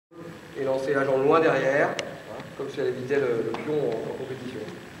et lancer la jambe loin derrière, hein, comme si elle évitait le pion en compétition.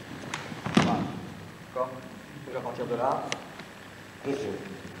 Voilà. D'accord? Donc à partir de là, contrôle.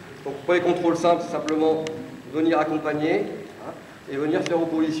 Donc pour les contrôles simples, c'est simplement venir accompagner, hein, et venir faire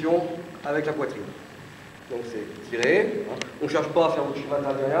opposition avec la poitrine. Donc c'est tirer, hein. On ne cherche pas à faire du schéma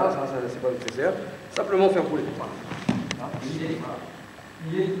derrière, ça c'est pas nécessaire. Simplement faire rouler. Voilà.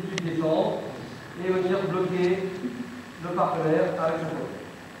 L'idée, tout de suite descendre et venir bloquer le partenaire avec son côté.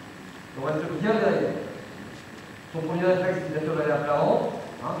 On reste bien derrière. Son premier réflexe, c'est bien sûr d'aller à plat ventre.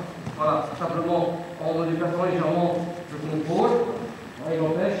 Hein. Voilà, simplement en déplaçant légèrement le contrôle, hein, il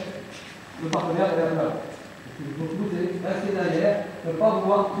empêche le partenaire d'aller à plat ventre. Ce qu'il faut tout, c'est rester derrière, ne pas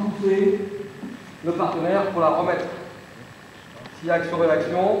vouloir pousser le partenaire pour la remettre. S'il y a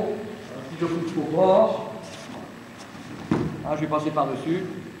action-réaction, si je pousse trop fort, hein, je vais passer par-dessus.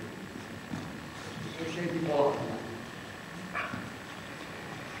 Le chien qui prendra.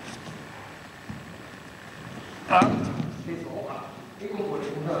 Descend, voilà. Et contrôler.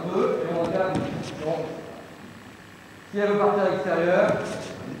 On bouge un peu et on regarde. Si elle veut partir à l'extérieur,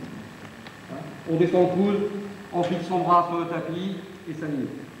 on descend le coude, on fixe son bras sur le tapis et s'aligne.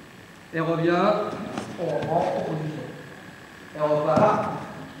 Elle revient, on reprend en position. Elle repart.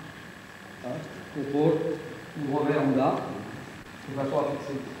 Contrôle, ou revers en bas, de façon à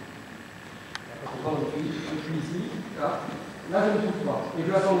fixer. Quand je suis ici, là je ne pousse pas. Et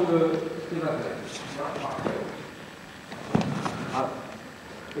je vais attendre ce qu'il va faire. Voilà.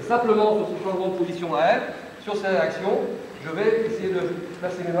 Et simplement sur ce changement de position à elle, sur ces réactions, je vais essayer de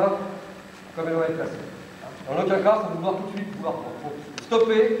placer mes mains comme elles vont être placées. En aucun cas, il faut vouloir tout de suite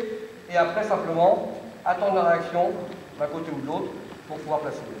stopper et après simplement attendre la réaction d'un côté ou de l'autre pour pouvoir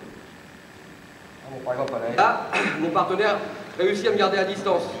placer les mains. Bon, par exemple, là, mon partenaire réussit à me garder à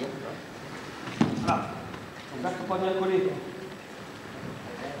distance. Voilà. Donc là, il ne faut pas venir coller.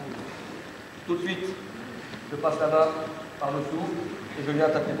 Tout de suite, je passe la main par-dessous et je viens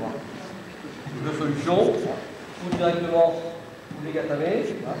attaquer le bras. Deux solutions, ou directement vous dégatamez,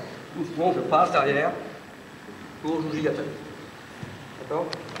 ou sinon je passe derrière pour vous gigatamer. D'accord?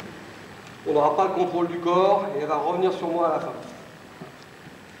 On n'aura pas le contrôle du corps et elle va revenir sur moi à la fin.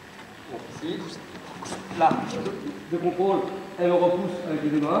 Donc ici, là, je contrôle, elle me repousse avec les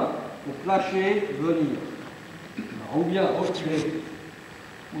deux mains, donc lâcher, venir. Alors, ou bien retirer,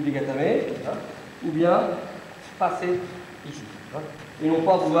 ou dégatamer, hein, ou bien passer ici. Hein, et non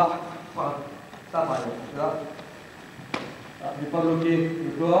pas vouloir, voilà, ça par exemple, là, je ne vais pas bloquer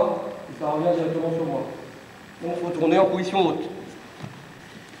le corps, et ça revient directement sur moi. Donc il faut tourner en position haute.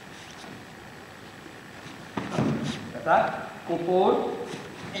 Attaque, contrôle,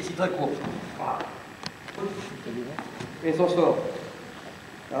 et c'est très court. Voilà. Et on sort.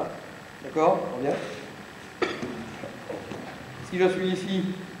 Hein, d'accord? On revient. Si je suis ici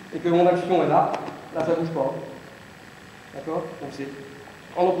et que mon action est là, là ça ne bouge pas. D'accord? Donc c'est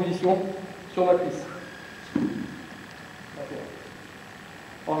en opposition sur ma cuisse.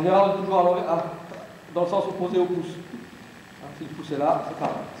 En général, toujours à l'envers, dans le sens opposé au pouce. Hein, si le pouce est là, c'est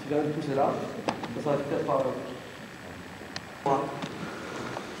pareil. Si jamais le pouce est là, ça sera peut-être par là. Voilà.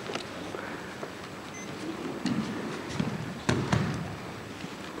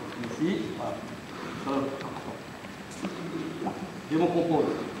 Ici, voilà. J'ai mon contrôle.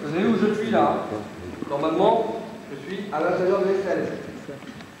 Vous avez vu où je suis là? Normalement, je suis à l'intérieur de l'aisselle.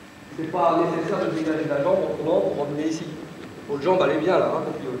 Ce n'est pas nécessaire de dégager la jambe autrement pour revenir ici. Votre jambe elle est bien là, hein,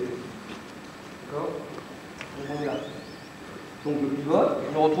 pour pivoter. D'accord? Donc on est là. Donc je pivote,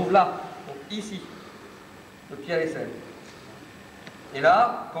 je me retrouve là, donc ici, le pied à l'aisselle. Et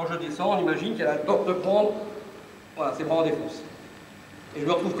là, quand je descends, on imagine qu'elle a le temps de prendre, voilà, ses bras en défense. Et je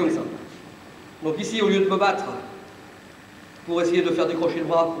me retrouve comme ça. Donc ici, au lieu de me battre pour essayer de faire décrocher le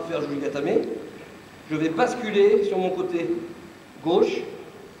bras pour faire juligatame, je vais basculer sur mon côté gauche.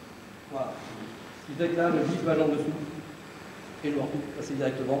 Voilà. Ce qui fait que là, je glisse ma jambe dessous. Et je me retrouve passer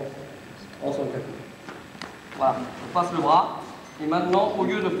directement en son capot. Voilà, je passe le bras. Et maintenant, au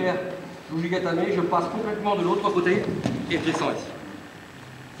lieu de faire juligatame, je passe complètement de l'autre côté et je descends ici.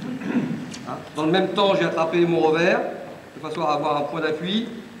 Hein? Dans le même temps, j'ai attrapé mon revers de façon à avoir un point d'appui,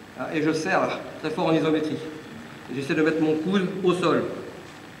 hein, et je serre très fort en isométrie. J'essaie de mettre mon coude au sol.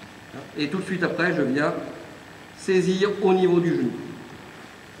 Et tout de suite après, je viens saisir au niveau du genou.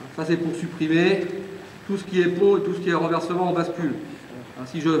 Ça, c'est pour supprimer tout ce qui est pont et tout ce qui est renversement en bascule.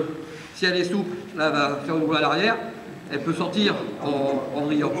 Si elle est souple, là, elle va faire une roue à l'arrière, elle peut sortir en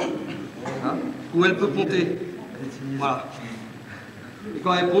brillant. Hein, ou elle peut ponter. Voilà. Et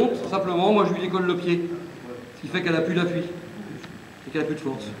quand elle ponte, simplement, moi je lui décolle le pied. Ce qui fait qu'elle n'a plus d'appui. Et qu'elle n'a plus de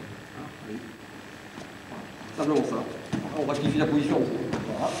force. Simplement ça. On rectifie la position.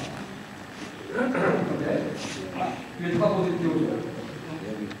 Voilà. Tu n'es pas posé le pied au sol.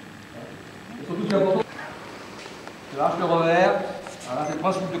 Et surtout, ce qui est important, je lâche le revers. Voilà, c'est le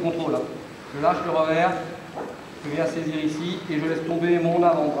principe de contrôle. Hein. Je lâche le revers, je viens saisir ici et je laisse tomber mon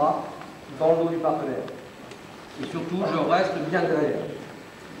avant-bras dans le dos du partenaire. Et surtout, je reste bien derrière.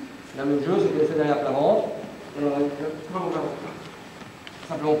 Là, le jeu, c'est de laisser derrière plat ventre.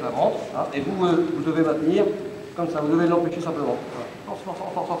 Simplement plat ventre. Hein. Et vous, vous devez maintenir comme ça. Vous devez l'empêcher simplement. Voilà. Force, force,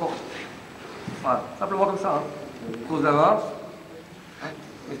 force, force, force. Voilà, simplement comme ça. Hein. Pose la main.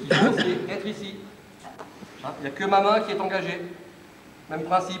 Et ce qu'il faut, c'est être ici. Hein. Il n'y a que ma main qui est engagée. Même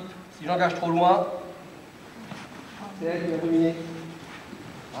principe. Si j'engage trop loin, c'est elle qui va dominer.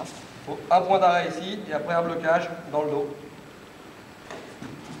 Hein. Il faut un point d'arrêt ici et après un blocage dans le dos.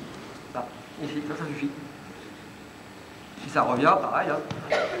 Ça, ici, ça suffit. Si ça revient, pareil. Hein.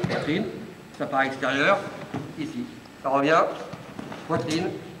 Poitrine, ça part extérieur, ici. Ça revient, poitrine,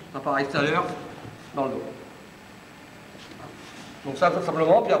 ça part extérieur, dans le dos. Donc ça, tout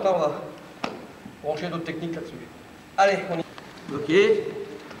simplement, puis après on va brancher d'autres techniques là-dessus. Allez, on y bloqué.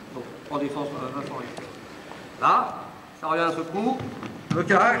 Donc, en défense, là, ça revient d'un seul coup.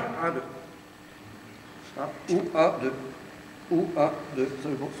 Blocage, 1, 2. Hein, ou 1, 2. Ou 1, 2,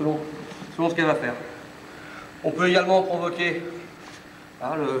 selon ce qu'elle va faire. On peut également provoquer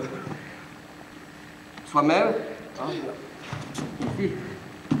hein, soi-même, hein, ici,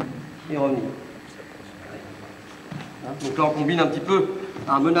 et revenir. Hein, donc là, on combine un petit peu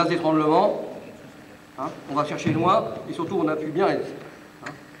un menace d'étranglement. Hein, on va chercher loin et surtout on appuie bien. Hein.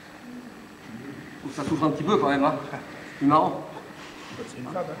 Donc ça souffre un petit peu quand même. Hein. C'est marrant.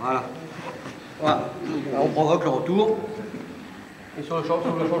 Voilà. Voilà. Là, on provoque le retour. Et sur le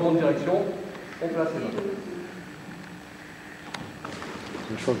changement de direction, on place les mains.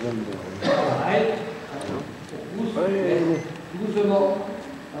 Le changement de... Arrête. On pousse, doucement.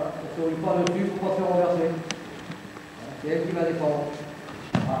 On ne se roule pas dessus, il ne faut pas se faire renverser. C'est elle qui va défendre.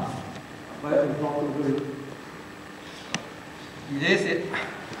 Voilà. Après, on va le jeu. L'idée, c'est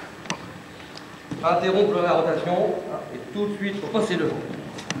interrompre la rotation et tout de suite repasser devant.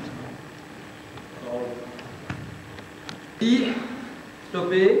 Puis,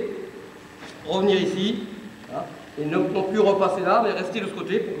 stopper, revenir ici, hein, et non plus repasser là, mais rester de ce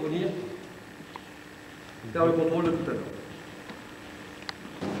côté pour venir faire le contrôle de tout à l'heure.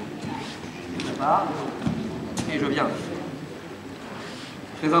 Je pars, et je viens.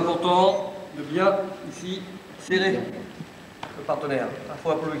 Très important de bien, ici, serrer le partenaire. Il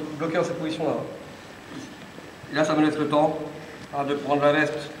faut bloquer dans cette position-là. Et là, ça me laisse le temps hein, de prendre la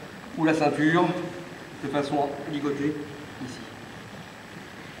veste ou la ceinture de façon ligotée. Ici.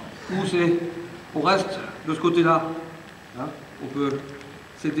 Ou c'est, on reste de ce côté-là, hein, on peut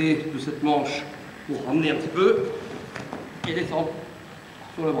s'aider de cette manche pour ramener un petit peu et descendre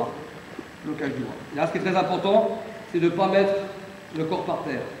sur le bras, blocage du bras. Et là, ce qui est très important, c'est de ne pas mettre le corps par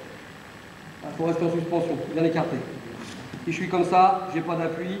terre. Il faut rester en suspension, bien écarté. Si je suis comme ça, je n'ai pas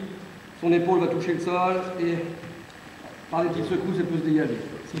d'appui, son épaule va toucher le sol et par des petites secousses, elle peut se dégager.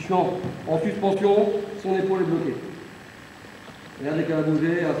 Si je suis en suspension, son épaule est bloquée. Et là, dès qu'elle va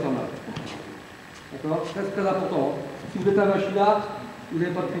bouger, elle va se faire mal. D'accord? C'est très important. Hein. Si vous êtes un machina, vous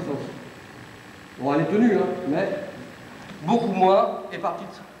n'avez pas de puissance. Bon, elle est tenue, hein, mais beaucoup moins, et partie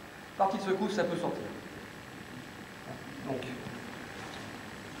de secousse, ça peut sortir. Donc,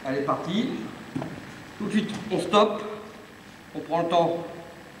 elle est partie. Tout de suite, on stoppe. On prend le temps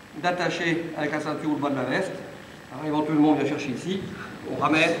d'attacher avec la ceinture ou le bas de la veste. Alors, éventuellement, on vient chercher ici. On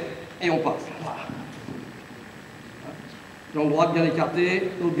ramène et on passe. Voilà. Jambe droite bien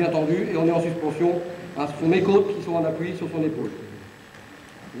écartée, l'autre bien tendue, et on est en suspension. Hein, ce sont mes côtes qui sont en appui sur son épaule.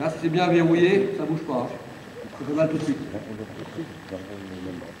 Là, si c'est bien verrouillé, ça ne bouge pas. Hein. Ça fait mal tout de suite.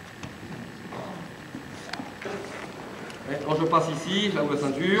 Et quand je passe ici, là où la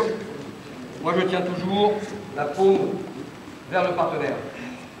ceinture, moi je tiens toujours la paume vers le partenaire.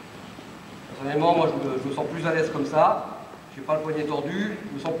 Personnellement, moi je me sens plus à l'aise comme ça. Je n'ai pas le poignet tordu,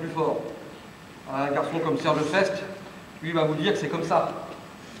 je me sens plus fort. Un garçon comme Serge Fest, lui va vous dire que c'est comme ça.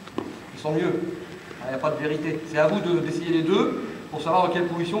 Ils sont mieux. Il n'y a pas de vérité. C'est à vous d'essayer les deux pour savoir dans quelle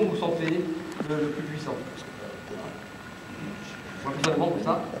position vous vous sentez le plus puissant. Moi personnellement comme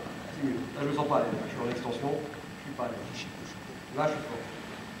ça, c'est mieux. Là je ne me sens pas à l'aise. Je suis en extension, je ne suis pas à l'aise. Là je suis fort.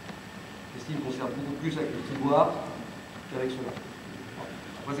 L'estime conserve beaucoup plus avec le petit doigt qu'avec cela.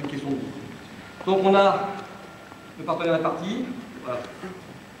 Après c'est une question de goût. Donc on a le partenaire est parti. Voilà.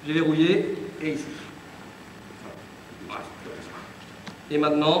 J'ai verrouillé et ici. Voilà. Et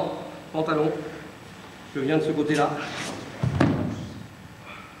maintenant, pantalon. Je viens de ce côté-là.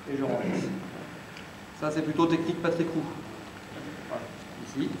 Et je rentre. Ça c'est plutôt technique Patrick VIAL Uke. Voilà.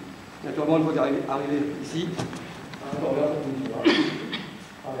 Ici. Naturellement, une fois arrivé ici, je reviens sur une position.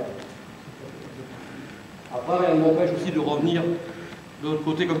 Après, rien ne m'empêche aussi de revenir de l'autre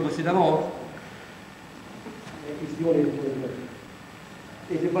côté comme précédemment. Ici, on est.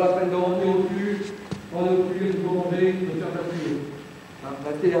 Et c'est pas la peine de revenir au-dessus, on est au-dessus, de demander de faire appuyer.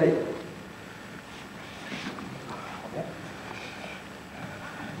 D'accélérer.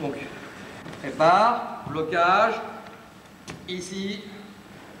 Donc, prépare, blocage, ici,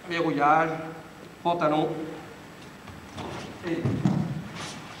 verrouillage, pantalon, et...